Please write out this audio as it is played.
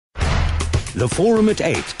The Forum at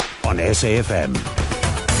 8 on SAFM.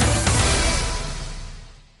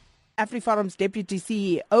 AfriForum's Deputy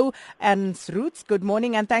CEO, Ernst, good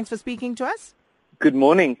morning and thanks for speaking to us. Good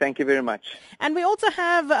morning. Thank you very much. And we also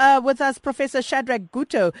have with us Professor Shadrach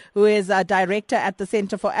Guto, who is a director at the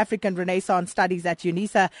Center for African Renaissance Studies at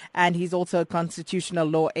UNISA, and he's also a constitutional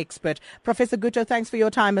law expert. Professor Guto, thanks for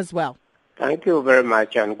your time as well. Thank you very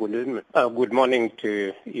much, and good morning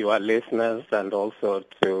to your listeners and also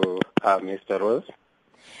to Mr. Roets.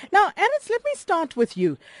 Now, Ernst, let me start with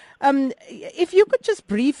you. If you could just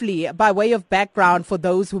briefly, by way of background for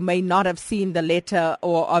those who may not have seen the letter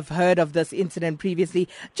or have heard of this incident previously,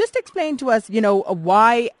 just explain to us,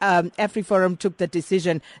 why AfriForum took the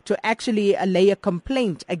decision to actually lay a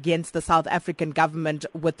complaint against the South African government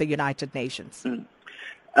with the United Nations.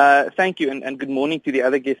 Thank you, and good morning to the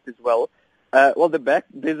other guests as well.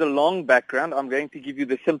 There's a long background. I'm going to give you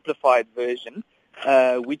the simplified version.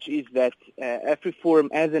 Which is that AfriForum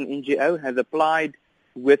as an NGO has applied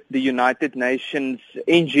with the United Nations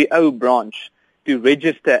NGO branch to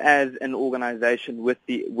register as an organization with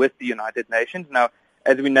the United Nations. Now,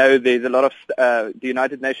 as we know, there's a lot of, the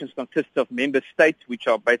United Nations consists of member states, which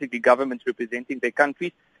are basically governments representing their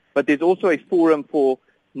countries, but there's also a forum for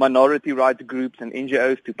minority rights groups and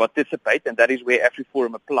NGOs to participate, and that is where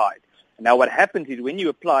AfriForum applied. Now, what happens is when you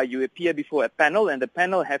apply, you appear before a panel, and the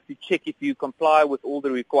panel has to check if you comply with all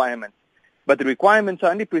the requirements. But the requirements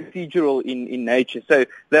are only procedural in nature. So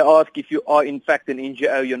they ask if you are, in fact, an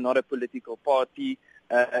NGO, you're not a political party.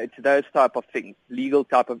 It's those type of things, legal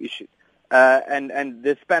type of issues. And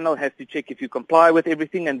this panel has to check if you comply with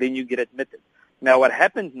everything, and then you get admitted. Now, what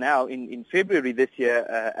happens now in February this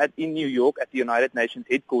year in New York at the United Nations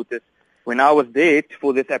headquarters, when I was there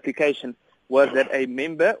for this application, was that a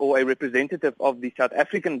member or a representative of the South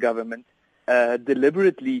African government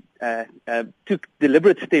deliberately took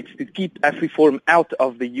deliberate steps to keep AfriForum out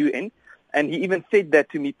of the UN, and he even said that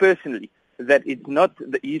to me personally, that it's not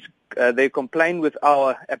their complaint with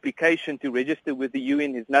our application to register with the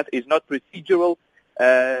UN is not procedural,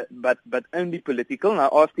 but only political. And I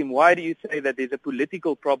asked him, why do you say that there's a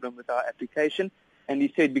political problem with our application? And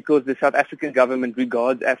he said because the South African government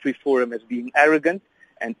regards AfriForum as being arrogant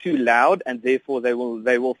and too loud, and therefore they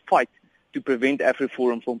will fight to prevent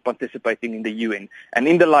AfriForum from participating in the UN. And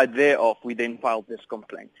in the light thereof, we then filed this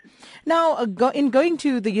complaint. Now, in going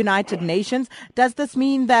to the United Nations, does this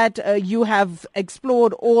mean that you have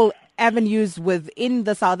explored all avenues within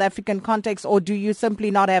the South African context, or do you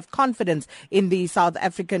simply not have confidence in the South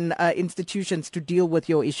African institutions to deal with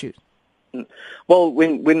your issues? Well,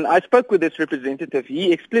 when I spoke with this representative,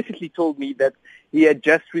 he explicitly told me that he had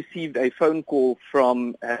just received a phone call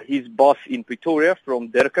from his boss in Pretoria, from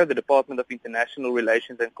DIRCO, the Department of International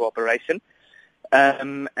Relations and Cooperation,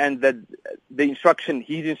 and that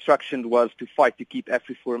his instruction was to fight to keep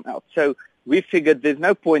AfriForum out. So we figured there's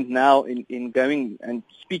no point now in going and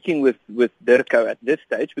speaking with DIRCO at this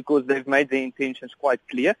stage, because they've made their intentions quite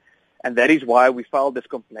clear. And that is why we filed this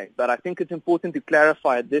complaint. But I think it's important to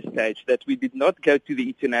clarify at this stage that we did not go to the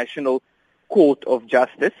International Court of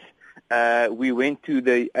Justice. We went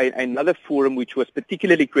to another forum which was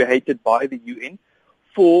particularly created by the UN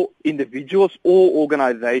for individuals or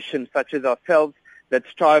organizations such as ourselves that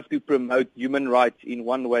strive to promote human rights in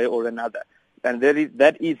one way or another. And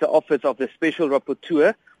that is the Office of the Special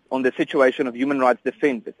Rapporteur on the situation of human rights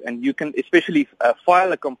defenders. And you can especially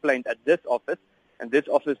file a complaint at this office, and this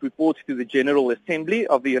office reports to the General Assembly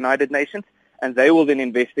of the United Nations, and they will then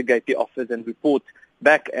investigate the office and report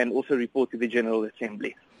back and also report to the General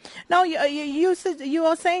Assembly. Now, you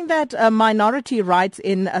are saying that minority rights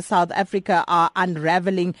in South Africa are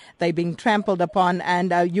unravelling, they're being trampled upon,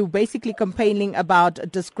 and you're basically complaining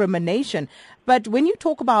about discrimination. But when you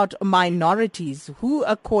talk about minorities, who,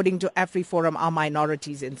 according to AfriForum, are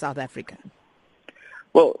minorities in South Africa?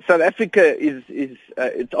 Well, South Africa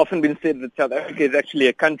it's often been said that South Africa is actually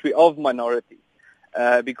a country of minorities,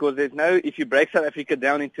 because if you break South Africa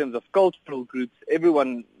down in terms of cultural groups,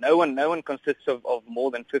 no one consists of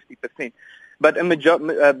more than 50%.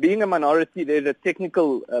 But being a minority, there's a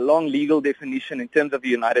technical, long legal definition in terms of the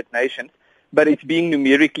United Nations, but it's being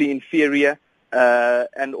numerically inferior,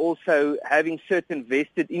 and also having certain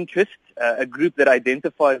vested interests, a group that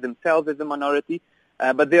identifies themselves as a minority.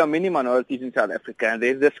 But there are many minorities in South Africa, and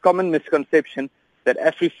there's this common misconception that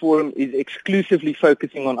AfriForum is exclusively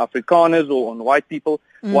focusing on Afrikaners or on white people,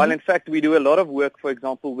 while in fact we do a lot of work, for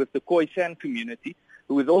example, with the Khoisan community,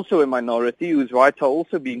 who is also a minority, whose rights are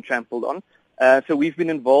also being trampled on. So we've been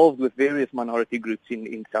involved with various minority groups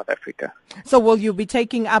in South Africa. So will you be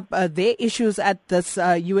taking up their issues at this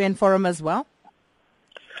UN forum as well?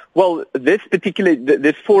 Well, this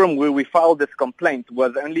forum where we filed this complaint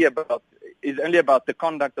is only about the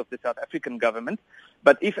conduct of the South African government.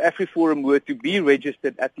 But if AfriForum were to be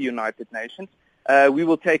registered at the United Nations, we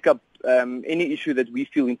will take up any issue that we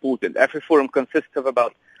feel important. AfriForum consists of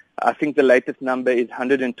about, I think the latest number is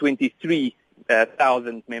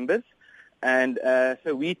 123,000 members. And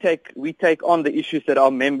so we take on the issues that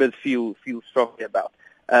our members feel strongly about.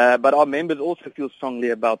 But our members also feel strongly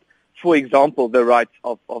about, for example, the rights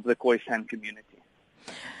of the Khoisan community.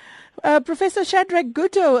 Professor Shadrack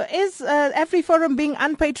Guto, is AfriForum being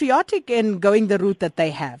unpatriotic in going the route that they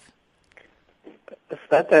have?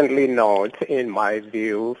 Certainly not, in my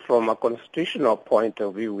view. From a constitutional point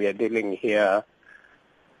of view, we are dealing here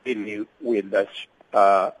really with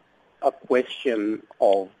a question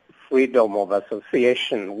of freedom of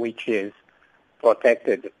association, which is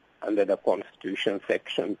protected under the Constitution,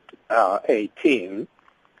 Section 18.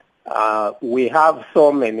 We have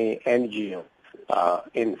so many NGOs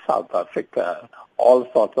in South Africa, all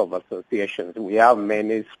sorts of associations. We have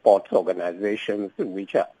many sports organizations,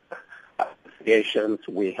 which are associations.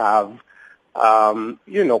 We have,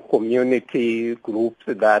 community groups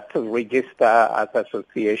that register as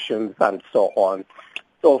associations and so on.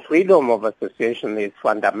 So freedom of association is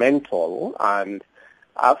fundamental, and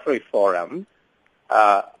AfriForum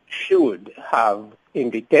should have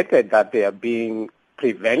indicated that they are being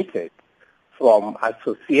prevented from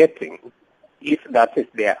associating, if that is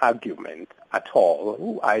their argument at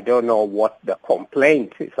all. I don't know what the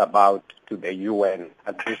complaint is about to the UN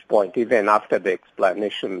at this point, even after the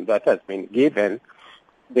explanation that has been given.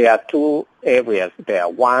 There are two areas there.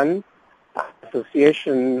 One,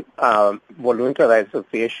 association, voluntary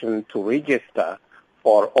association to register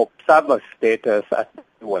for observer status at the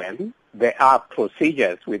UN. There are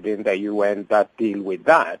procedures within the UN that deal with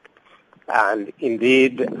that. And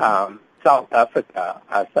indeed, South Africa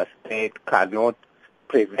as a state cannot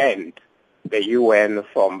prevent the UN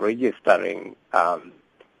from registering an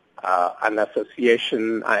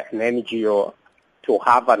association, an NGO, to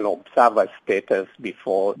have an observer status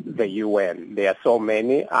before the UN. There are so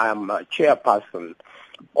many. I am a chairperson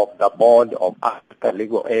of the board of Africa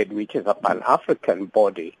Legal Aid, which is a Pan-African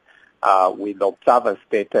body with observer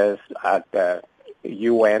status at the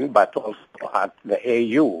UN, but also at the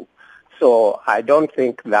AU. So I don't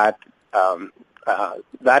think that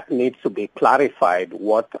that needs to be clarified,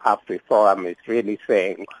 what AfriForum is really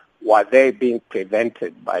saying. Were they being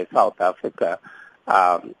prevented by South Africa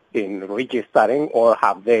in registering, or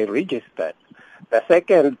have they registered? The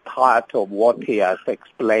second part of what he has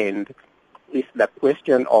explained is the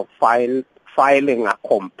question of filing a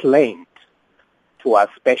complaint to a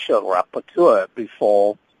special rapporteur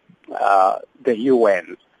before the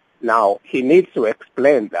UN. Now, he needs to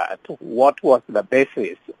explain that. What was the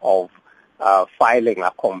basis of filing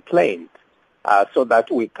a complaint so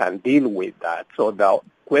that we can deal with that? So the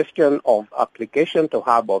question of application to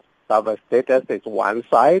have observer status is one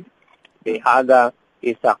side. The other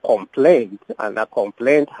is a complaint, and a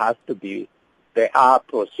complaint has to be, there are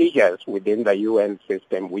procedures within the UN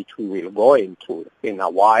system which we will go into in a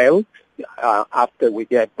while after we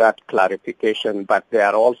get that clarification, but there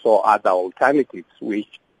are also other alternatives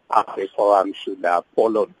which AfriForum should have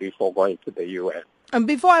followed before going to the UN. And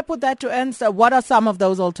before I put that to Ernst, what are some of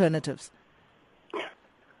those alternatives?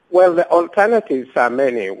 Well, the alternatives are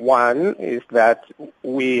many. One is that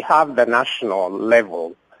we have the national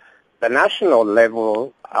level. The national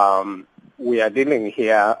level, we are dealing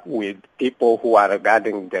here with people who are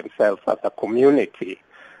regarding themselves as a community,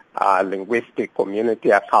 a linguistic community,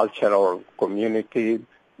 a cultural community,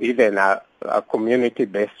 even a community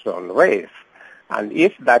based on race. And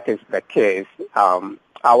if that is the case,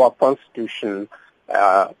 our Constitution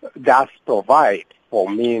does provide for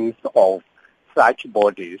means of such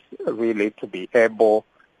bodies really to be able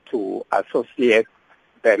to associate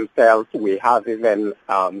themselves. We have even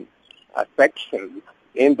a section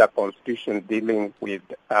in the Constitution dealing with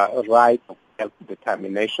right of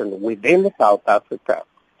self-determination within South Africa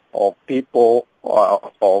of people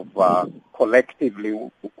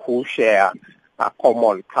collectively who share a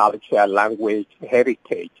common culture, language,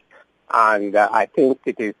 heritage. And I think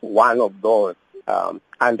it is one of those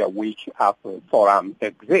under which AfriForum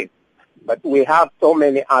exists. But we have so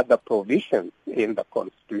many other provisions in the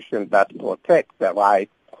Constitution that protect the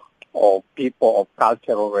rights of people of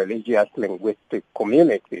cultural, religious, linguistic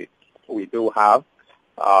communities. We do have,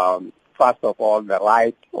 first of all, the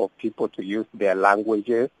right of people to use their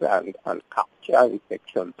languages and culture in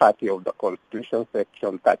Section 30 of the Constitution.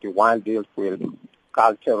 Section 31 deals with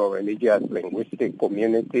cultural, religious, linguistic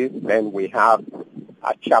communities. Then we have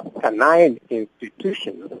a Chapter 9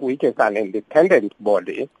 institution, which is an independent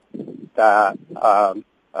body, the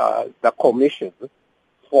Commission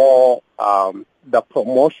for the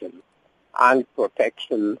Promotion and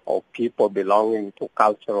Protection of People Belonging to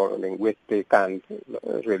Cultural, Linguistic, and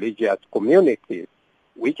Religious Communities,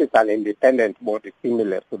 which is an independent body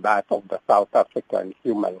similar to that of the South African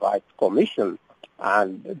Human Rights Commission.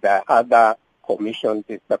 And the other commission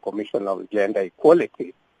is the Commission of Gender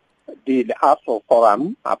Equality. Did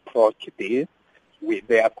AfriForum approach this with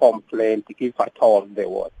their complaint, if at all there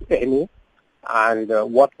was any? And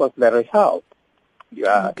what was the result?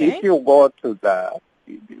 If you go to the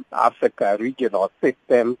Africa regional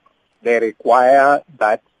system, they require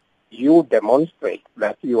that you demonstrate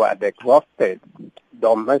that you had exhausted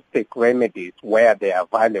domestic remedies where they are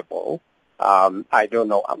available. I don't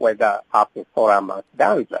know whether AfriForum has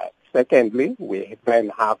done that. Secondly, we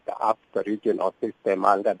then have the Africa regional system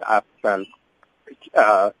under the African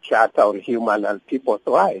Charter on Human and People's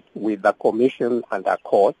Rights with the Commission and the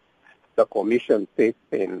Court. The Commission sits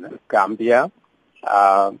in Gambia.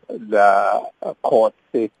 The Court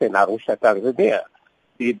sits in Arusha, Tanzania.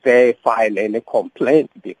 Did they file any complaint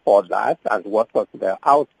before that, and what was the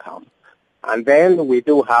outcome? And then we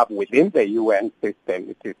do have within the UN system,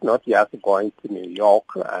 it is not just going to New York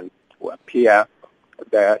and to appear.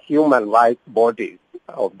 The human rights bodies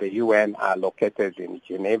of the UN are located in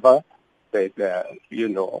Geneva. There's the,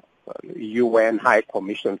 UN High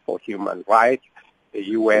Commission for Human Rights, the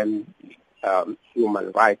UN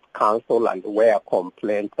Human Rights Council, and where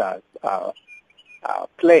complaints are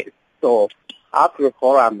placed. So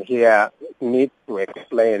AfriForum here needs to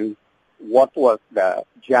explain what was the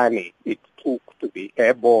journey it took to be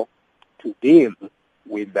able to deal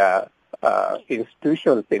with the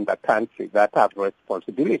institutions in the country that have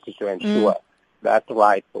responsibility to ensure that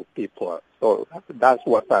right of people. So that's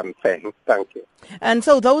what I'm saying. Thank you. And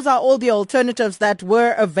so those are all the alternatives that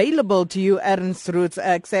were available to you, Ernst Roets,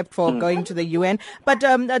 except for going to the UN. But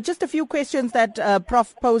just a few questions that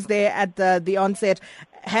Prof posed there at the onset.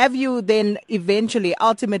 Have you then eventually,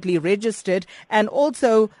 ultimately registered? And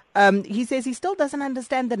also, he says he still doesn't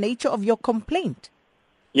understand the nature of your complaint.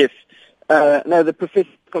 Yes. No, the professor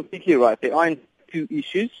is completely right. There are two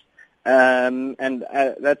issues. And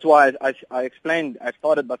that's why I explained, I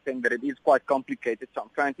started by saying that it is quite complicated, so I'm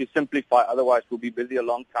trying to simplify, otherwise we'll be busy a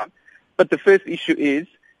long time. But the first issue is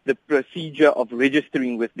the procedure of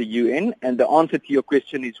registering with the UN, and the answer to your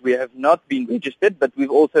question is we have not been registered, but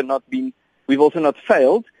we've also not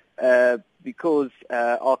failed because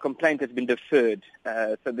our complaint has been deferred.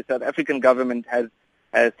 So the South African government has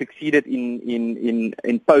succeeded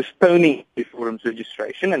in postponing the forum's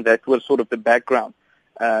registration, and that was sort of the background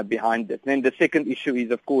behind it. Then the second issue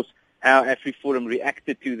is, of course, how AfriForum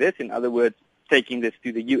reacted to this, in other words, taking this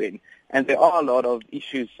to the UN. And there are a lot of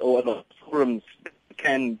issues or a lot of forums that we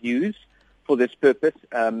can use for this purpose.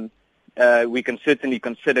 We can certainly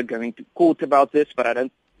consider going to court about this, but I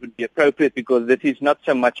don't think it would be appropriate because this is not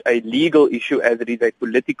so much a legal issue as it is a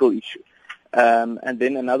political issue. And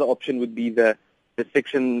then another option would be the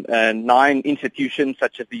Section 9 institutions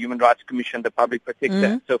such as the Human Rights Commission, the Public Protector,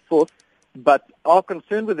 and so forth. But our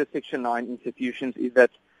concern with the Section 9 institutions is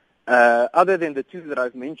that other than the two that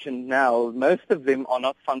I've mentioned now, most of them are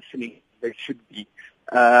not functioning as they should be.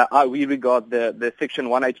 We regard the Section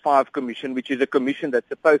 185 Commission, which is a commission that's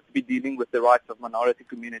supposed to be dealing with the rights of minority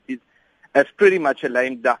communities, as pretty much a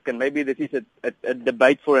lame duck. And maybe this is a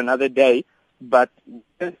debate for another day, but we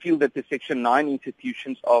don't feel that the Section 9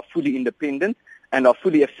 institutions are fully independent and are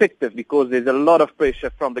fully effective because there's a lot of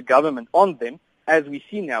pressure from the government on them, as we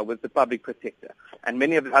see now with the Public Protector, and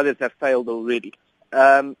many of the others have failed already.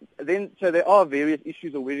 So there are various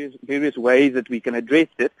issues or various ways that we can address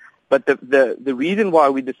it, but the reason why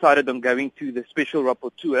we decided on going to the Special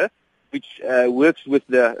Rapporteur, which works with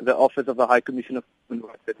the Office of the High Commission of Human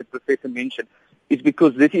Rights that the Professor mentioned, is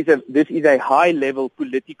because this is a high-level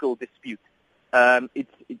political dispute.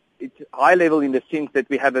 It's high level in the sense that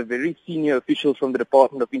we have a very senior official from the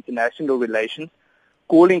Department of International Relations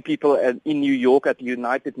calling people in New York at the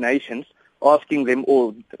United Nations, asking them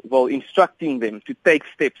instructing them to take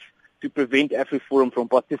steps to prevent AfriForum from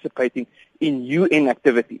participating in UN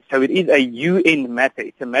activities. So it is a UN matter.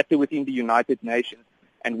 It's a matter within the United Nations.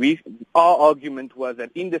 And our argument was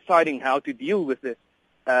that in deciding how to deal with this,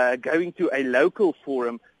 going to a local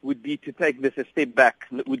forum would be to take this a step back.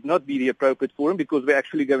 It would not be the appropriate forum because we're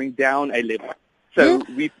actually going down a level. So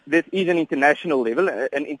this is an international level,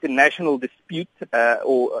 an international dispute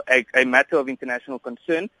or a matter of international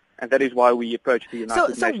concern, And that is why we approached the United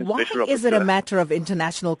Nations So Special Rapporteur. why is it a matter of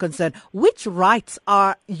international concern? Which rights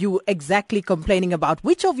are you exactly complaining about?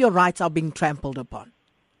 Which of your rights are being trampled upon?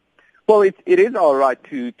 Well, it is our right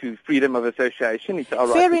to freedom of association. It's our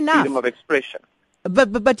right to freedom of expression.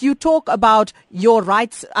 But you talk about your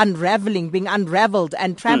rights unraveling, being unraveled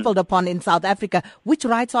and trampled upon in South Africa. Which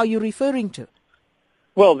rights are you referring to?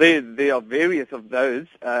 Well, there are various of those.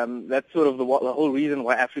 That's sort of the whole reason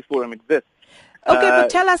why AfriForum exists. Okay, but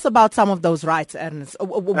tell us about some of those rights, Ernst.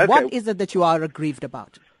 What is it that you are aggrieved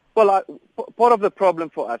about? Well, part of the problem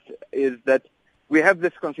for us is that we have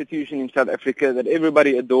this constitution in South Africa that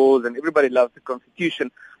everybody adores and everybody loves the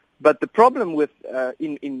constitution. But the problem with,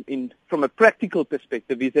 from a practical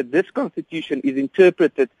perspective, is that this constitution is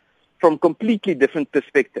interpreted from completely different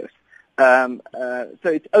perspectives. So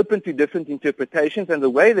it's open to different interpretations, and the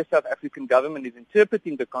way the South African government is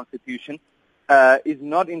interpreting the constitution is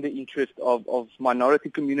not in the interest of minority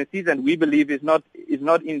communities, and we believe is not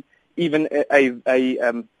in even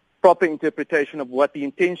a proper interpretation of what the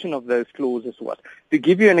intention of those clauses was. To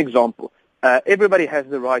give you an example, everybody has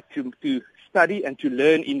the right to study and to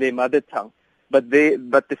learn in their mother tongue, but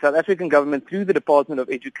the South African government, through the Department of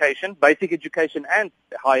Education, basic education and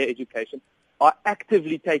higher education, are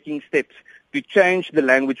actively taking steps to change the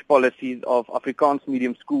language policies of Afrikaans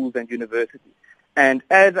medium schools and universities. And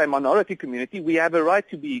as a minority community, we have a right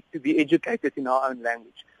to be educated in our own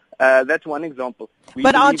language. That's one example.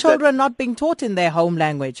 But are children not being taught in their home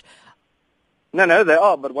language? No, they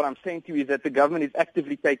are. But what I'm saying to you is that the government is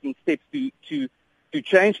actively taking steps to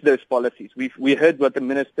change those policies. We heard what the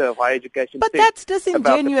Minister of Higher Education said. But that's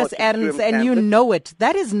disingenuous, Ernst, and you know it.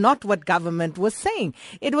 That is not what government was saying.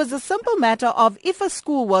 It was a simple matter of if a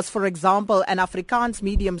school was, for example, an Afrikaans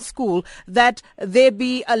medium school, that there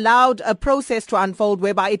be allowed a process to unfold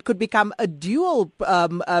whereby it could become a dual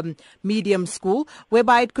medium school,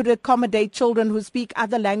 whereby it could accommodate children who speak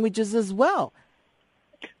other languages as well.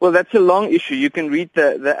 Well, that's a long issue. You can read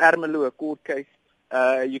the Ermelo court case.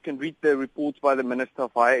 You can read the reports by the Minister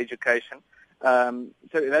of Higher Education. So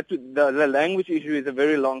the language issue is a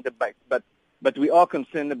very long debate, but we are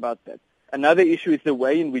concerned about that. Another issue is the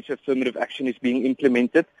way in which affirmative action is being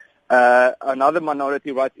implemented. Another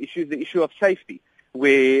minority rights issue is the issue of safety,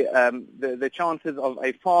 where the chances of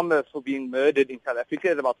a farmer for being murdered in South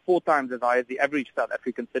Africa is about 4 times as high as the average South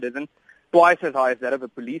African citizen, twice as high as that of a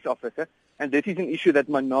police officer. And this is an issue that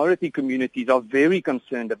minority communities are very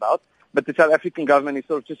concerned about. But the South African government is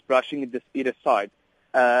sort of just brushing it aside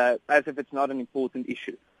as if it's not an important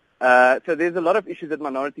issue. So there's a lot of issues that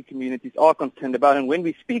minority communities are concerned about. And when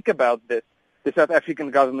we speak about this, the South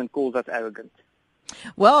African government calls us arrogant.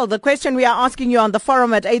 Well, the question we are asking you on the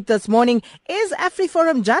forum at 8 this morning, is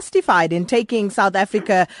AfriForum justified in taking South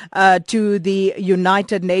Africa to the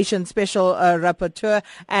United Nations Special Rapporteur?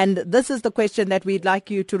 And this is the question that we'd like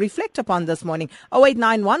you to reflect upon this morning.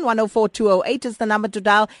 0891 104 208 is the number to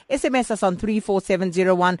dial. SMS us on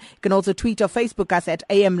 34701. You can also tweet or Facebook us at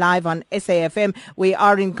AM Live on SAFM. We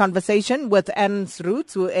are in conversation with Ernst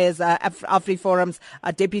Roets, who is AfriForum's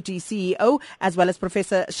Deputy CEO, as well as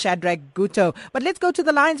Professor Shadrach Guto. But let's go to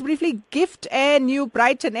the lines briefly. Gift and New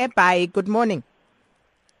Brighton Epai. Good morning.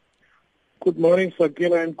 Good morning,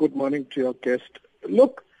 Sakina, and good morning to your guest.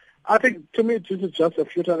 Look, I think to me this is just a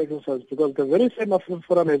futile exercise because the very same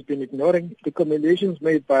AfriForum has been ignoring recommendations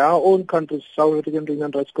made by our own country's South African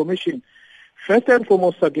Human Rights Commission. First and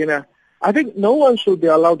foremost, Sakina, I think no one should be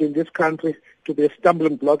allowed in this country to be a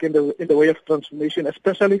stumbling block in the way of transformation,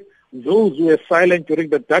 especially those who were silent during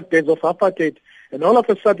the dark days of apartheid. And all of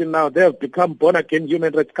a sudden now they have become born-again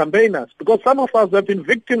human rights campaigners because some of us have been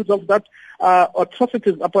victims of that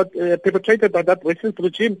atrocities perpetrated by that racist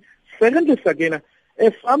regime. Secondly, Sagina,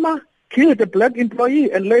 a farmer killed a black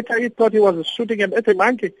employee and later he thought he was shooting at a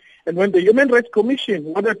monkey. And when the Human Rights Commission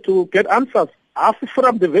wanted to get answers,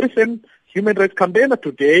 AfriForum, the very same human rights campaigner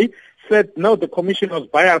today, said no, the commission was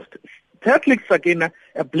biased. Thirdly, Sakina,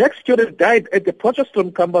 a black student died at the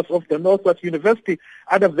Potchefstroom campus of the Northwest University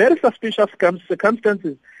under very suspicious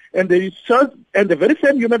circumstances. And the very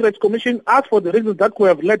same Human Rights Commission asked for the reasons that could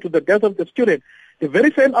have led to the death of the student. The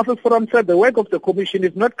very same AfriForum said the work of the commission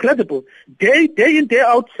is not credible. Day in, day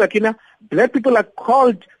out, Sakina, black people are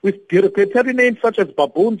called with derogatory names such as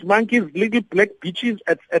baboons, monkeys, little black bitches,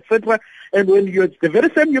 etc. And when the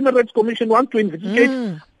very same Human Rights Commission wants to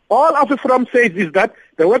investigate, all AfriForum says is that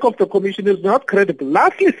the work of the commission is not credible.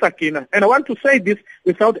 Lastly, Sakina, and I want to say this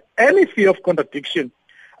without any fear of contradiction,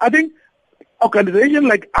 I think organizations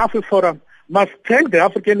like AfriForum must thank the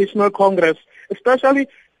African National Congress, especially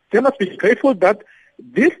they must be grateful that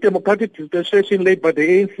this democratic dispensation led by the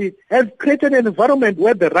ANC has created an environment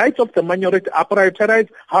where the rights of the minority are prioritized.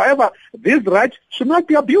 However, these rights should not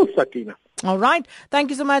be abused, Sakina. All right. Thank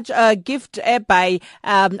you so much, Gift Ebai.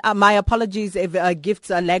 My apologies if Gift's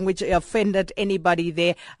language offended anybody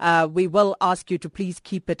there. We will ask you to please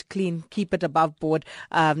keep it clean, keep it above board,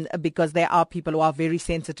 because there are people who are very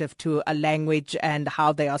sensitive to a language and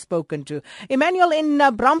how they are spoken to. Emmanuel in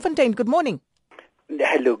Braamfontein, good morning.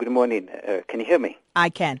 Hello, good morning. Can you hear me? I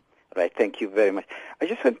can. Right, thank you very much. I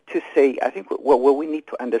just want to say, I think what we need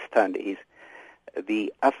to understand is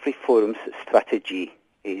the AfriForum's strategy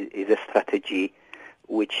is a strategy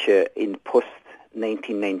which in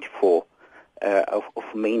post-1994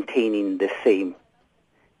 of maintaining the same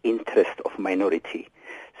interest of minority.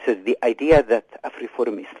 So the idea that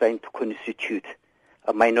AfriForum is trying to constitute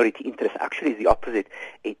a minority interest actually is the opposite.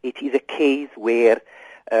 It is a case where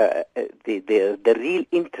the real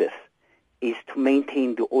interest is to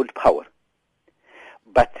maintain the old power.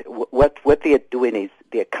 But what they are doing is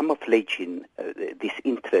they are camouflaging this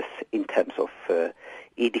interest in terms of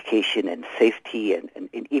education and safety and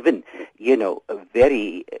even, a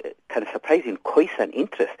very kind of surprising Khoisan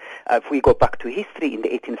interest. If we go back to history in the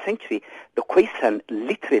 18th century, the Khoisan,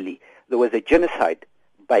 literally, there was a genocide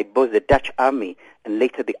by both the Dutch army and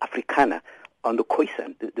later the Afrikaner on the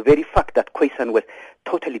Khoisan. The very fact that Khoisan was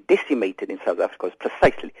totally decimated in South Africa was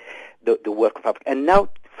precisely the work of Africa. And now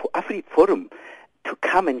for AfriForum to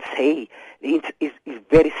come and say it is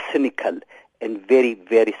very cynical and very,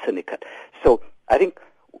 very cynical. So I think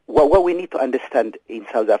what we need to understand in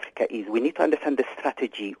South Africa is we need to understand the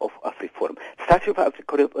strategy of AfriForum. The strategy of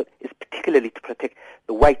AfriForum is particularly to protect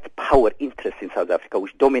the white power interest in South Africa,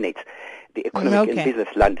 which dominates the economic and business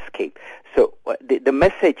landscape. So the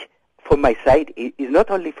message from my side is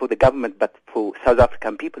not only for the government but for South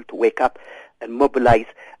African people to wake up and mobilize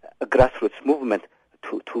grassroots movement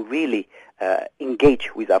to really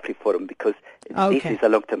engage with AfriForum, because this is a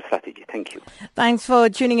long-term strategy. Thank you. Thanks for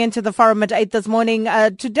tuning into the Forum at 8 this morning.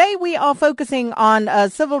 Today we are focusing on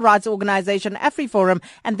civil rights organization AfriForum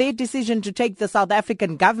and their decision to take the South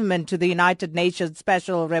African government to the United Nations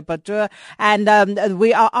Special Rapporteur. And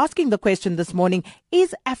we are asking the question this morning,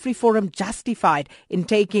 is AfriForum justified in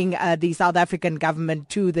taking the South African government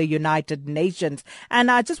to the United Nations? And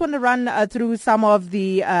I just want to run through some of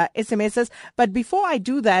the SMSs. But before I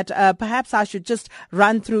do that, perhaps I should just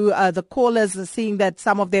run through the callers, seeing that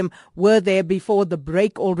some of them were there before the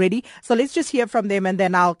break already. So let's just hear from them, and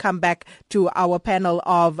then I'll come back to our panel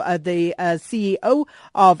of the CEO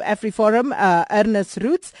of AfriForum, Ernst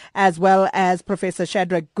Roets, as well as Professor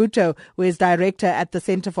Shadrack Gutto, who is Director at the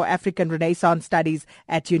Center for African Renaissance Studies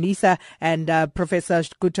at UNISA, and Professor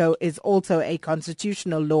Gutto is also a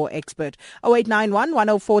constitutional law expert. 0891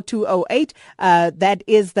 104 208, that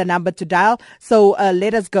is the number to dial. So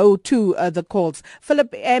let us go to the calls.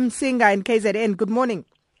 Philip M. Singer in KZN, good morning.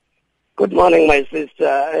 Good morning, my sister,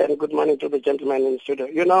 and good morning to the gentleman in the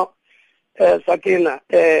studio. Sakina,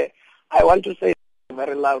 I want to say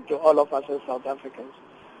very loud to all of us as South Africans.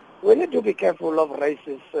 We need to be careful of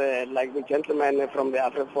racists like the gentleman from the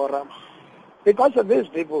AfriForum. Because of these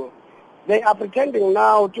people, they are pretending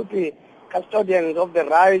now to be custodians of the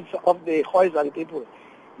rights of the Khoisan people.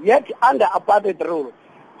 Yet under apartheid rule,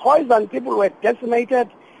 Khoisan people were decimated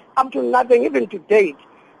up to nothing, even to date.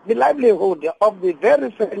 The livelihood of the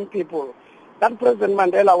very same people that President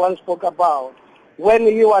Mandela once spoke about when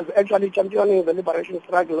he was actually championing the liberation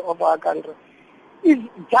struggle of our country is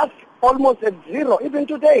just almost at zero, even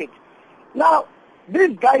to date. Now,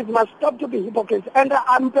 these guys must stop to be hypocrites, and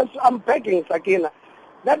I'm begging, Sakina,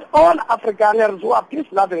 that all Afrikaners who are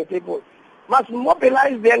peace-loving people must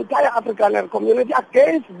mobilize the entire Afrikaner community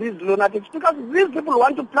against these lunatics, because these people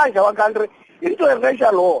want to plunge our country into a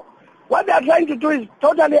racial war. What they are trying to do is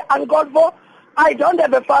totally uncalled for. I don't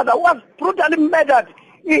have a father who was brutally murdered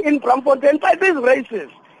in Braamfontein by these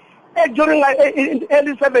racists during in the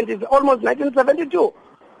early 70s, almost 1972.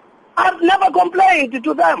 I've never complained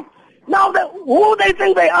to them. Now, who they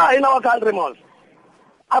think they are in our country, most?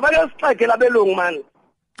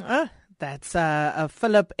 Man. That's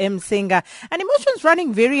Philip M. Singer. And emotions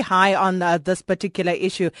running very high on this particular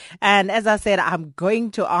issue. And as I said, I'm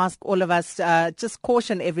going to ask all of us, just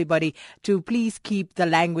caution everybody to please keep the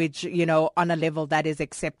language, on a level that is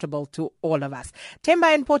acceptable to all of us.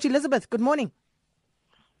 Temba in Port Elizabeth, good morning.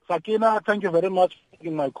 Sakina, thank you very much for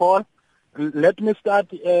taking my call. Let me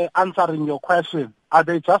start answering your question. Are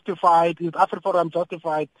they justified? Is AfriForum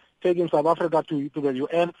justified taking South Africa to the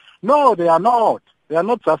UN? No, they are not. They are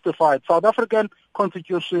not justified. South African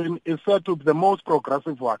constitution is said to be the most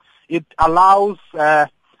progressive one. It allows the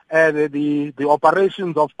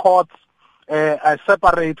operations of courts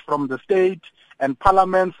separate from the state and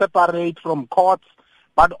parliament separate from courts,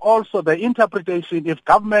 but also the interpretation. If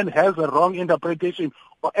government has a wrong interpretation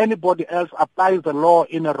or anybody else applies the law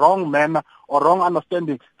in a wrong manner or wrong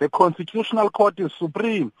understanding, the Constitutional Court is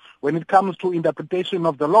supreme when it comes to interpretation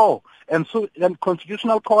of the law. And so the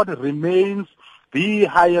Constitutional Court remains the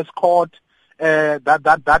highest court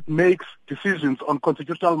that makes decisions on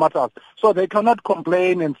constitutional matters. So they cannot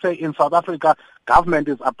complain and say in South Africa government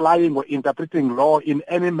is applying or interpreting law in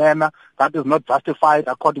any manner that is not justified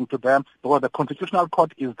according to them, because the Constitutional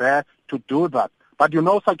Court is there to do that. But you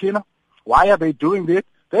know, Sakina, why are they doing it?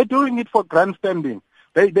 They're doing it for grandstanding.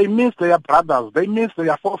 They miss their brothers. They miss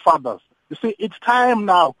their forefathers. You see, it's time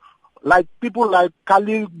now, like people like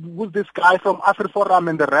Kali, who's this guy from AfriForum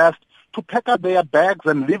and the rest, to pack up their bags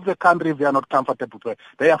and leave the country if they are not comfortable with it.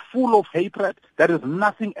 They are full of hatred. There is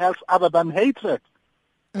nothing else other than hatred.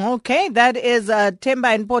 Okay, that is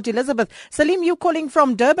Themba in Port Elizabeth. Salim, you calling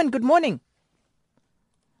from Durban. Good morning.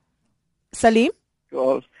 Salim?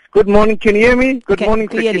 Good morning. Can you hear me? Good morning,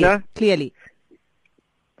 Sakina. Clearly.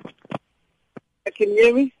 Can you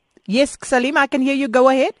hear me? Yes, Salim, I can hear you. Go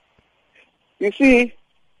ahead. You see,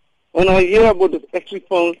 when I hear about the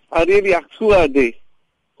AfriForum, I really ask, who are they?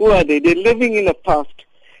 Who are they? They're living in the past.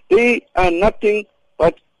 They are nothing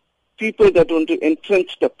but people that want to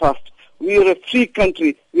entrench the past. We are a free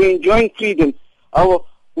country. We are enjoying freedom.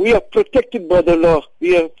 We are protected by the law.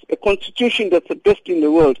 We have a constitution that's the best in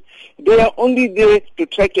the world. They are only there to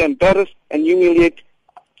try to embarrass and humiliate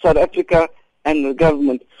South Africa and the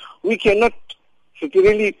government. We cannot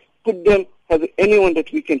really put them as anyone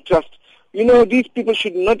that we can trust. You know, these people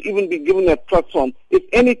should not even be given a platform. If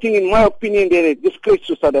anything, in my opinion, they're a disgrace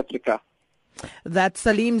to South Africa. That's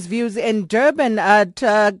Salim's views in Durban.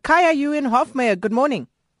 Kaya, you in Hofmeyer. Good morning.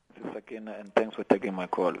 Sakina, and thanks for taking my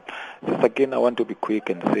call. Sakina, I want to be quick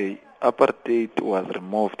and say apartheid was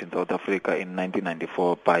removed in South Africa in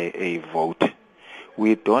 1994 by a vote.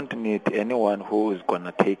 We don't need anyone who is going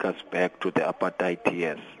to take us back to the apartheid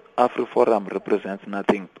years. AfriForum represents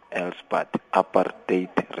nothing else but apartheid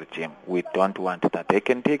regime. We don't want that. They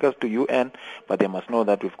can take us to UN, but they must know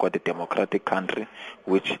that we've got a democratic country,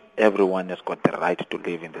 which everyone has got the right to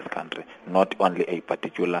live in this country, not only a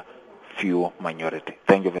particular few minority.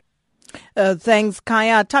 Thank you very much. Thanks,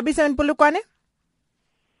 Kaya. Thabisa and Polokwane?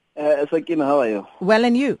 Sakina, how are you? Well,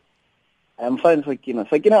 and you? I'm fine, Sakina.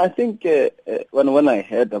 Sakina, I think when I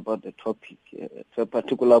heard about the topic, to a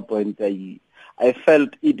particular point, I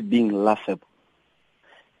felt it being laughable.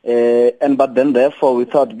 But then, therefore,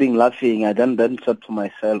 without being laughing, I then thought to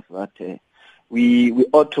myself that we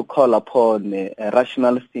ought to call upon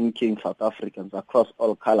rational thinking South Africans across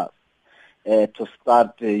all colors to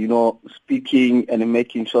start, speaking and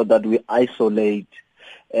making sure that we isolate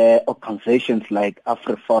organizations like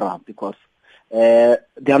AfriForum, because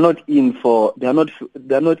they are not in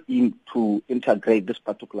to integrate this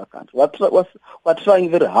particular country. We're trying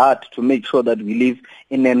very hard to make sure that we live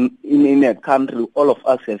in a country all of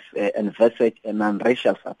us have envisaged a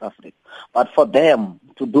non-racial South Africa. But for them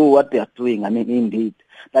to do what they are doing, indeed,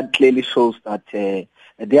 that clearly shows that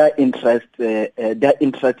their interest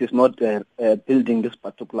is not building this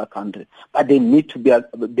particular country, but they need to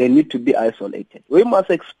be isolated. We must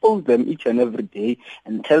expose them each and every day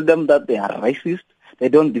and tell them that they are racist. They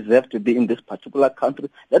don't deserve to be in this particular country.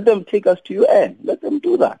 Let them take us to UN. Let them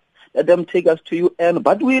do that. Let them take us to UN.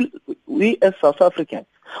 But we as South Africans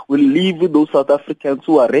will live with those South Africans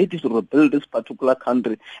who are ready to rebuild this particular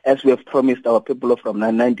country as we have promised our people from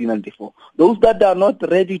 1994. Those that are not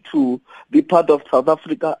ready to be part of South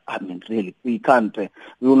Africa, really, we can't. We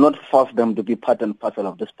will not force them to be part and parcel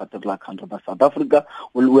of this particular country. But South Africa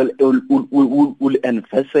will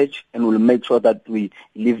envisage and will make sure that we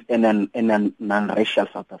live in a non-racial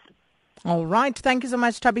South Africa. All right. Thank you so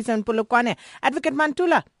much, Thabisa and Polokwane. Advocate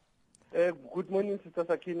Mantula. Good morning, Sister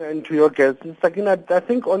Sakina, and to your guests. Sakina, I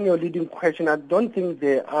think on your leading question, I don't think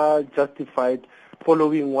they are justified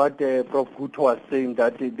following what Prof. Guto was saying,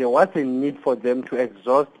 that there was a need for them to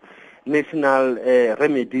exhaust national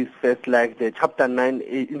remedies first, like the Chapter 9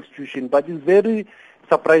 institution. But it's very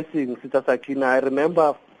surprising, Sister Sakina. I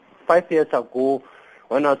remember 5 years ago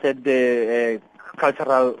when I was at the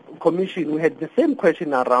Cultural Commission, we had the same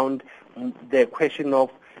question around the question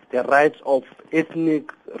of the rights of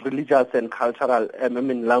ethnic, religious, and cultural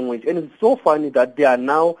language. And it's so funny that they are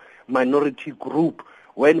now minority group,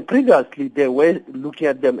 when previously they were looking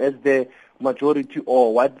at them as the majority,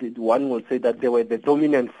 or what one will say that they were the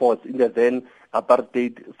dominant force in the then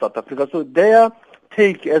apartheid South Africa. So their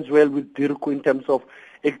take as well with Dirko in terms of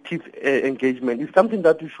active engagement is something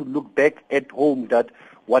that we should look back at home, that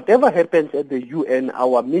whatever happens at the UN,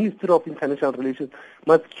 our Ministry of International Relations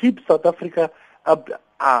must keep South Africa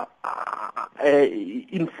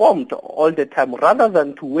informed all the time, rather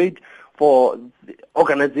than to wait for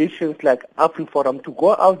organizations like AfriForum to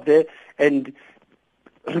go out there and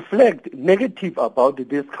reflect negative about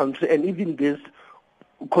this country and even this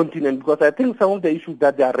continent, because I think some of the issues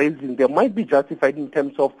that they are raising, they might be justified in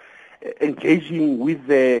terms of engaging with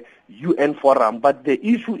the UN forum, but the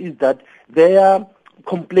issue is that their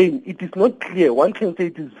complaint, it is not clear. One can say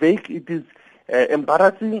it is vague, it is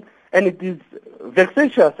embarrassing, and it is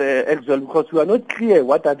vexatious as well, because we are not clear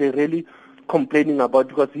what are they really complaining about,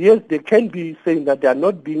 because yes, they can be saying that they are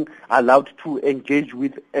not being allowed to engage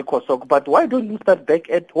with ECOSOC, but why don't you start back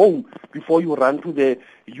at home before you run to the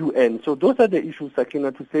UN? So those are the issues,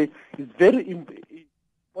 Sakina, to say it's very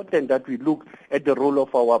important that we look at the role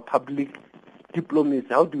of our public diplomacy.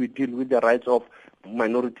 How do we deal with the rights of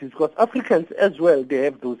minorities? Because Africans as well, they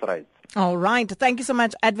have those rights. All right. Thank you so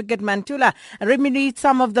much, Advocate Mantula. And let me read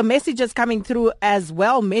some of the messages coming through as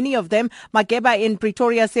well. Many of them. Mageba in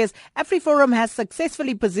Pretoria says, AfriForum has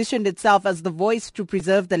successfully positioned itself as the voice to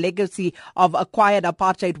preserve the legacy of acquired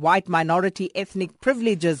apartheid white minority ethnic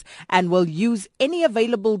privileges and will use any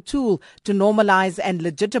available tool to normalize and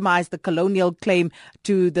legitimize the colonial claim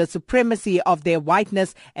to the supremacy of their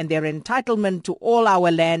whiteness and their entitlement to all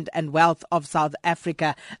our land and wealth of South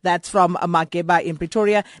Africa. That's from Mageba in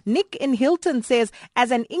Pretoria. Nick in Hilton says, as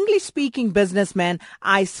an English-speaking businessman,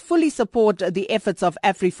 I fully support the efforts of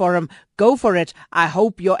AfriForum. Go for it. I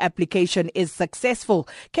hope your application is successful.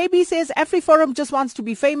 KB says, AfriForum just wants to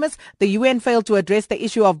be famous. The UN failed to address the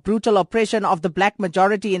issue of brutal oppression of the black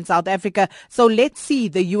majority in South Africa. So let's see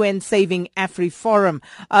the UN saving AfriForum.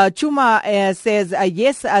 Chuma says,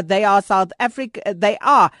 yes, they are South Africa. They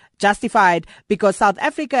are justified because South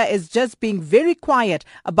Africa is just being very quiet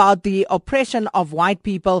about the oppression of white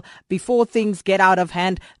people. Before things get out of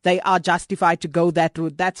hand, they are justified to go that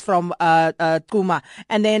route. That's from Kuma.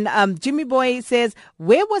 And then Jimmy Boy says,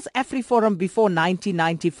 where was AfriForum before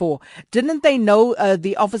 1994? Didn't they know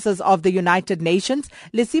the officers of the United Nations?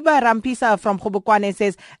 Lesiba Rampisa from Khubukwane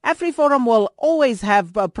says, AfriForum will always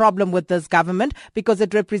have a problem with this government because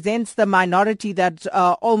it represents the minority that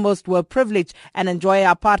almost were privileged and enjoy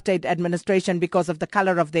apartheid administration because of the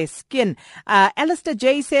color of their skin. Alistair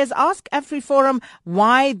J says, ask AfriForum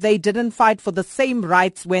why they didn't fight for the same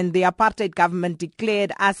rights when the apartheid government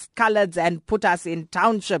declared us coloreds and put us in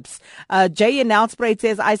townships. Jay in Nelspruit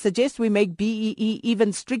says, I suggest we make BEE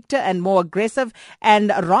even stricter and more aggressive.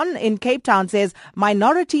 And Ron in Cape Town says,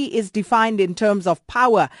 minority is defined in terms of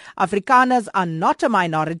power. Afrikaners are not a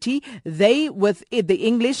minority. They, with the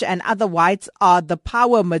English and other whites, are the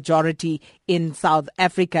power majority in South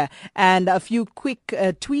Africa. And a few quick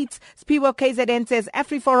tweets. Spiwo KZN says,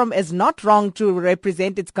 AfriForum is not wrong to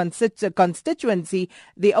represent its constituency.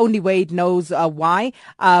 The only way it knows why.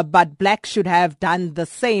 But blacks should have done the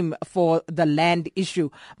same for the land issue.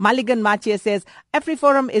 Maligan Machia says,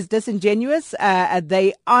 AfriForum is disingenuous.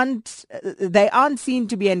 They aren't seen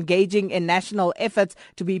to be engaging in national efforts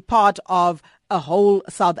to be part of a whole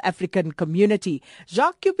South African community.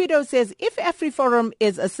 Jacques Cupido says, if AfriForum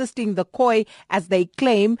is assisting the Khoi as they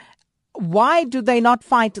claim, why do they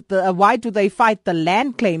fight the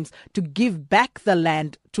land claims to give back the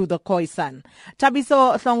land to the Khoisan?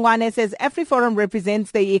 Tabiso Hlongwane says, AfriForum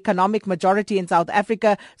represents the economic majority in South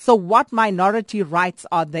Africa, so what minority rights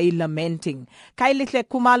are they lamenting? Kailihle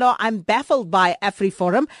Kumalo, I'm baffled by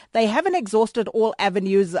AfriForum. They haven't exhausted all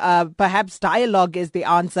avenues. Perhaps dialogue is the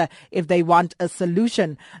answer if they want a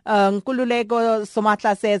solution. Nkululeko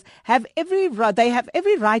Somatla says, they have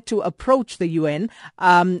every right to approach the UN.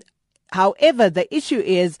 However, the issue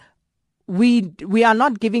is we are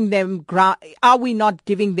not giving them ground. Are we not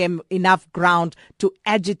giving them enough ground to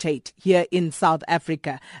agitate here in South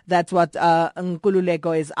Africa? That's what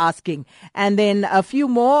Nkululeko is asking. And then a few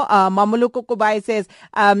more. Mamuluko Kubai says,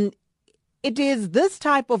 it is this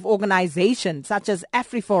type of organization, such as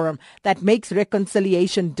AfriForum, that makes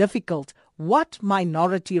reconciliation difficult. What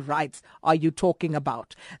minority rights are you talking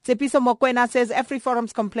about? Tsepiso Mokwena says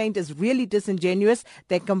AfriForum's complaint is really disingenuous.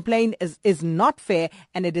 Their complaint is not fair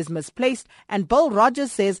and it is misplaced. And Bill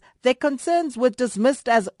Rogers says their concerns were dismissed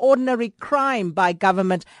as ordinary crime by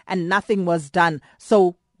government and nothing was done.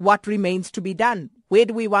 So what remains to be done? Where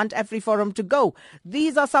do we want AfriForum to go?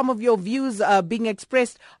 These are some of your views being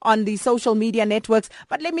expressed on the social media networks.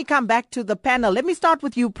 But let me come back to the panel. Let me start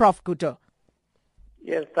with you, Prof. Kuto.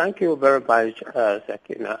 Yes, thank you very much,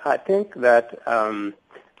 Sakina. I think that Mr.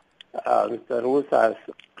 Roets has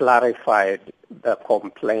clarified the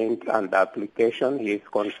complaint and the application. He's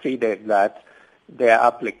conceded that their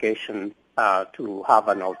application to have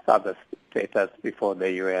an observer status before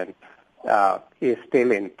the UN is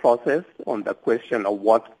still in process on the question of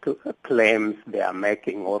what claims they are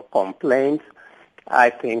making or complaints.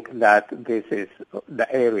 I think that this is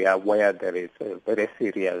the area where there is a very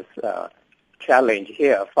serious challenge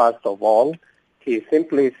here. First of all, he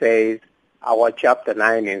simply says our Chapter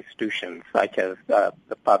 9 institutions, such as the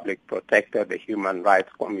Public Protector, the Human Rights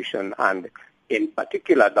Commission, and in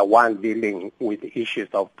particular the one dealing with issues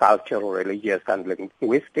of cultural, religious, and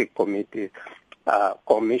linguistic commission,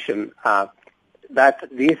 that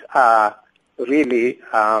these are really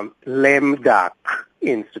lame duck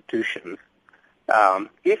institutions.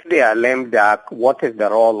 If they are lame duck, what is the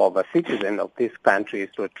role of a citizen of this country is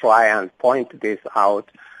to try and point this out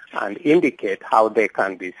and indicate how they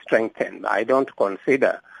can be strengthened. I don't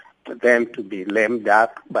consider them to be lame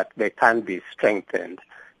duck, but they can be strengthened.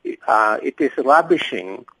 It is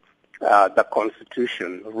rubbishing the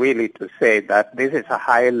Constitution really to say that this is a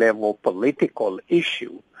high-level political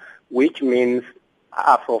issue, which means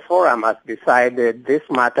AfriForum has decided this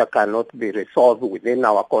matter cannot be resolved within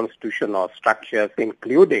our constitutional structures,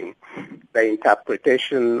 including the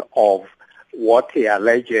interpretation of what he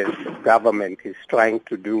alleges government is trying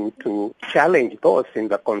to do to challenge those in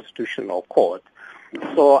the Constitutional Court.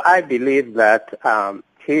 So I believe that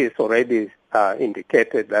he has already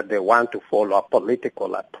indicated that they want to follow a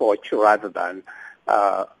political approach rather than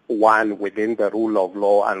one within the rule of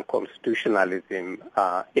law and constitutionalism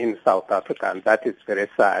in South Africa, and that is very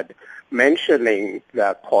sad. Mentioning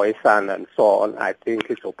the Khoisan and so on, I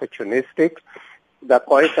think is opportunistic. The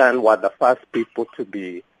Khoisan were the first people to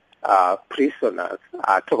be prisoners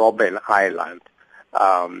at Robben Island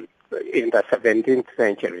in the 17th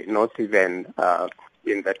century, not even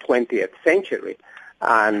in the 20th century.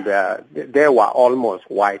 And they were almost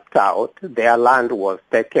wiped out. Their land was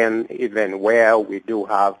taken, even where we do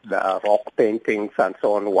have the rock paintings and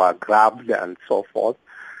so on were grabbed and so forth.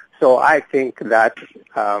 So I think that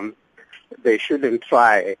they shouldn't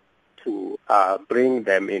try to bring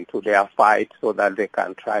them into their fight so that they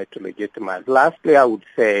can try to legitimize. Lastly, I would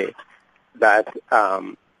say that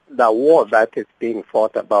the war that is being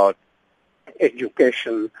fought about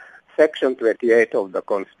education, Section 28 of the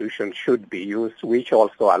Constitution should be used, which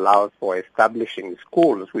also allows for establishing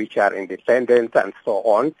schools which are independent and so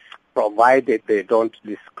on, provided they don't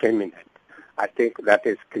discriminate. I think that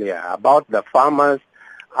is clear. About the farmers,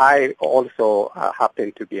 I also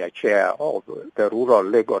happen to be a chair of the Rural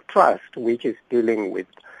Legal Trust, which is dealing with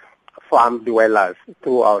farm dwellers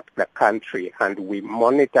throughout the country, and we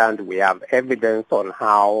monitor and we have evidence on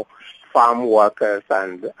how farm workers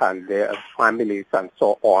and their families and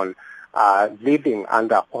so on are living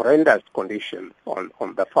under horrendous conditions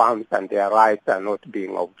on the farms, and their rights are not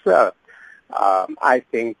being observed. I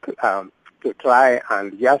think to try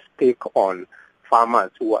and just pick on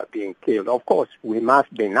farmers who are being killed, of course, we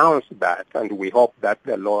must denounce that, and we hope that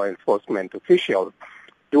the law enforcement officials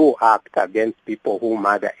do act against people who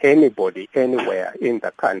murder anybody, anywhere in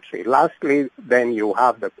the country. Lastly, then you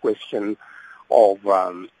have the question of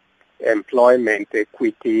employment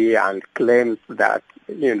equity and claims that,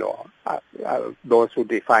 those who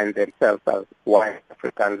define themselves as white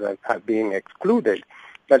Africans are being excluded.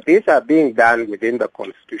 But these are being done within the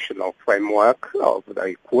constitutional framework of the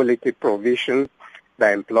equality provisions,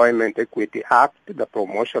 the Employment Equity Act, the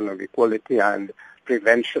Promotion of Equality and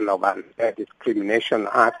Prevention of Unfair Discrimination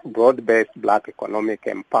Act, Broad-Based Black Economic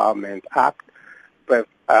Empowerment Act,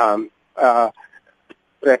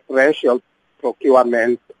 Preferential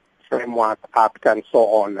Procurement Framework Act, and so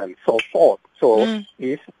on and so forth. So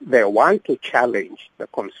if they want to challenge the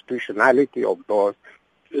constitutionality of those,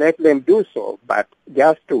 let them do so. But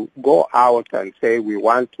just to go out and say we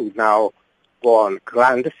want to now go on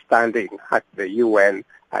grandstanding at the UN,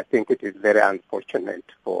 I think it is very unfortunate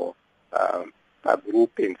for a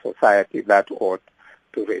group in society that ought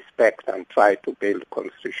to respect and try to build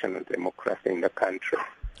constitutional democracy in the country.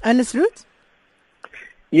 Ernst Roets?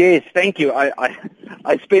 Yes, thank you.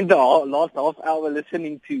 I spent the last half hour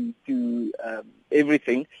listening to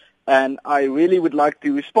everything, and I really would like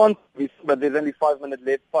to respond to this, but there's only 5 minutes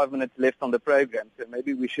left on the program, so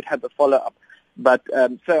maybe we should have a follow-up. But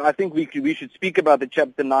so I think we should speak about the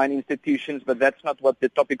Chapter 9 institutions, but that's not what the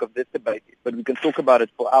topic of this debate is, but we can talk about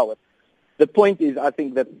it for hours. The point is, I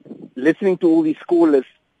think that listening to all these scholars,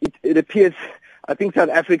 it appears, I think South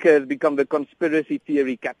Africa has become the conspiracy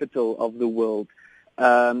theory capital of the world.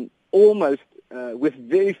 Almost, with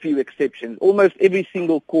very few exceptions, almost every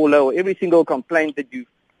single caller or every single complaint that you've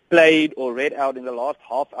played or read out in the last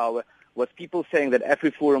half hour was people saying that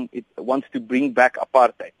AfriForum wants to bring back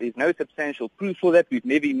apartheid. There's no substantial proof for that. We've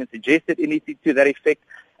never even suggested anything to that effect.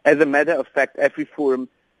 as a matter of fact, AfriForum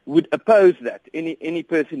would oppose that, any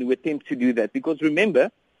person who attempts to do that. Because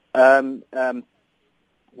remember, the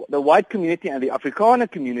white community and the Afrikaner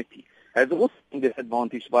community has also been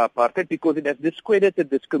disadvantaged by apartheid because it has discredited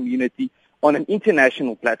this community on an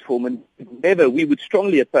international platform, and we would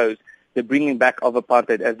strongly oppose the bringing back of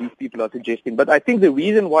apartheid as these people are suggesting. But I think the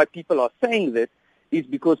reason why people are saying this is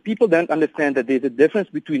because people don't understand that there's a difference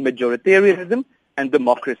between majoritarianism and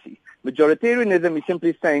democracy. Majoritarianism is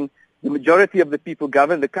simply saying the majority of the people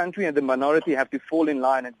govern the country and the minority have to fall in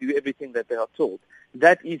line and do everything that they are told.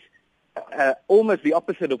 That is almost the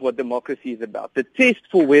opposite of what democracy is about. The test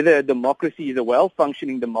for whether a democracy is a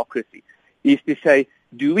well-functioning democracy is to say,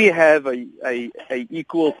 do we have a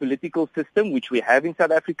equal political system, which we have in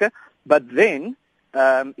South Africa, but then,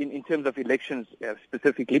 in terms of elections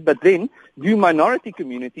specifically, but then do minority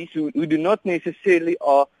communities who do not necessarily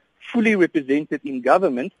are fully represented in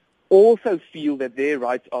government also feel that their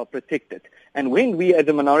rights are protected? And when we as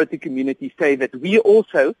a minority community say that we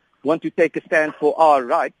also want to take a stand for our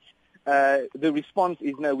rights, the response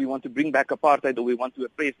is no, we want to bring back apartheid or we want to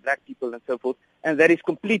oppress black people and so forth. And that is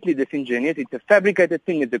completely disingenuous. It's a fabricated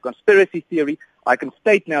thing. It's a conspiracy theory. I can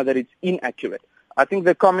state now that it's inaccurate. I think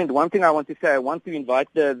one thing I want to say, I want to invite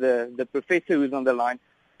the professor who's on the line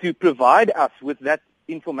to provide us with that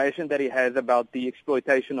information that he has about the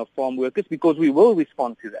exploitation of farm workers, because we will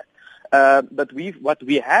respond to that. But what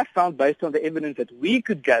we have found based on the evidence that we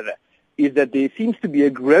could gather is that there seems to be a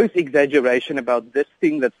gross exaggeration about this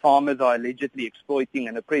thing that farmers are allegedly exploiting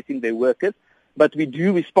and oppressing their workers, but we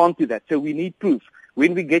do respond to that. So we need proof.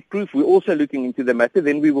 When we get proof, we're also looking into the matter,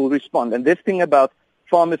 then we will respond. And this thing about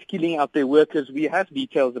farmers killing out their workers, we have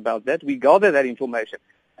details about that. We gather that information.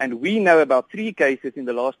 And we know about 3 cases in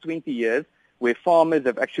the last 20 years where farmers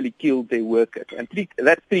have actually killed their workers. And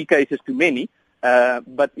that's 3 cases too many.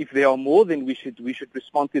 But if there are more, then we should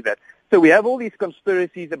respond to that. So we have all these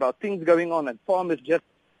conspiracies about things going on and farmers just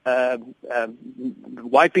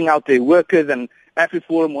wiping out their workers and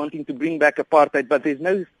AfriForum wanting to bring back apartheid, but there's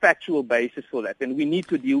no factual basis for that, and we need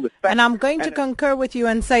to deal with facts. And I'm going to concur with you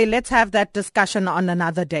and say let's have that discussion on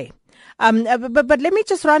another day. But let me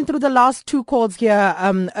just run through the last 2 calls here,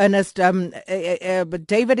 Ernest.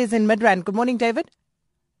 David is in Midrand. Good morning, David.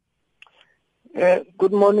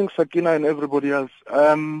 Good morning, Sakina and everybody else.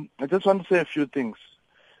 I just want to say a few things.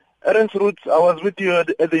 Ernst, Roets, I was with you at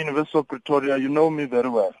the University of Pretoria. You know me very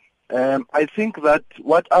well. I think that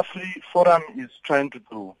what AfriForum is trying to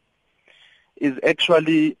do is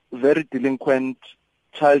actually very delinquent,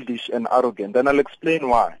 childish, and arrogant, and I'll explain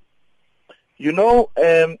why. You know,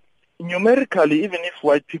 numerically, even if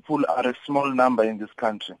white people are a small number in this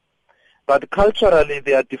country, but culturally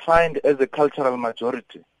they are defined as a cultural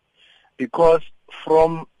majority. Because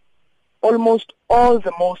from almost all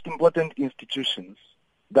the most important institutions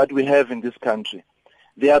that we have in this country,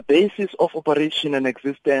 their basis of operation and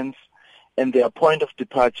existence and their point of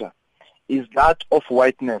departure is that of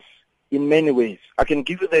whiteness in many ways. I can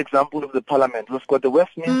give you the example of the parliament. We've got the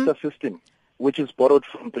Westminster system, which is borrowed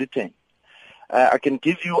from Britain. I can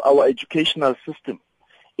give you our educational system.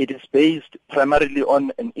 It is based primarily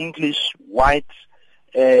on an English, white,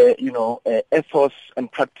 ethos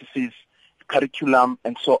and practices, curriculum,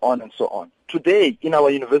 and so on and so on. Today, in our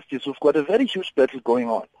universities, we've got a very huge battle going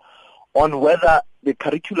on whether the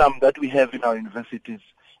curriculum that we have in our universities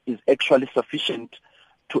is actually sufficient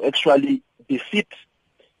to actually befit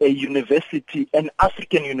a university, an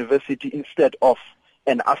African university, instead of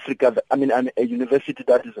a university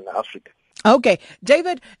that is in Africa. Okay,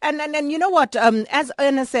 David, and you know what, as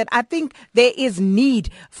Ernest said, I think there is need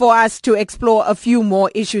for us to explore a few more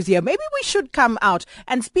issues here. Maybe we should come out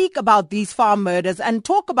and speak about these farm murders and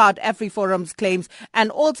talk about AfriForum's claims, and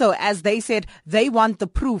also, as they said, they want the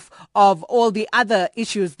proof of all the other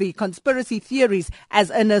issues, the conspiracy theories, as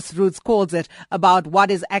Ernest Roets calls it, about what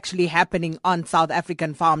is actually happening on South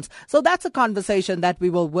African farms. So that's a conversation that we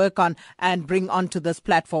will work on and bring onto this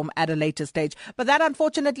platform at a later stage. But that,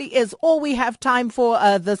 unfortunately, is all we have time for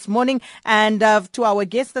this morning. And to our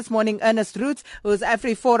guest this morning, Ernst Roets, who is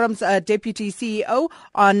AfriForum's Deputy CEO,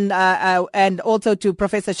 and also to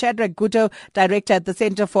Professor Shadrack Guto, Director at the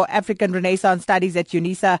Center for African Renaissance Studies at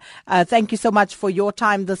UNISA. Thank you so much for your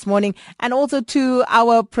time this morning. And also to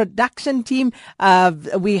our production team.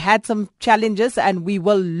 We had some challenges and we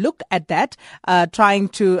will look at that, trying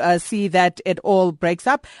to see that it all breaks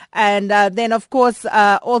up. And then, of course,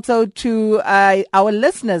 also to our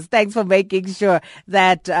listeners, thanks for making sure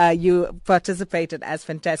that you participated as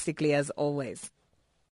fantastically as always.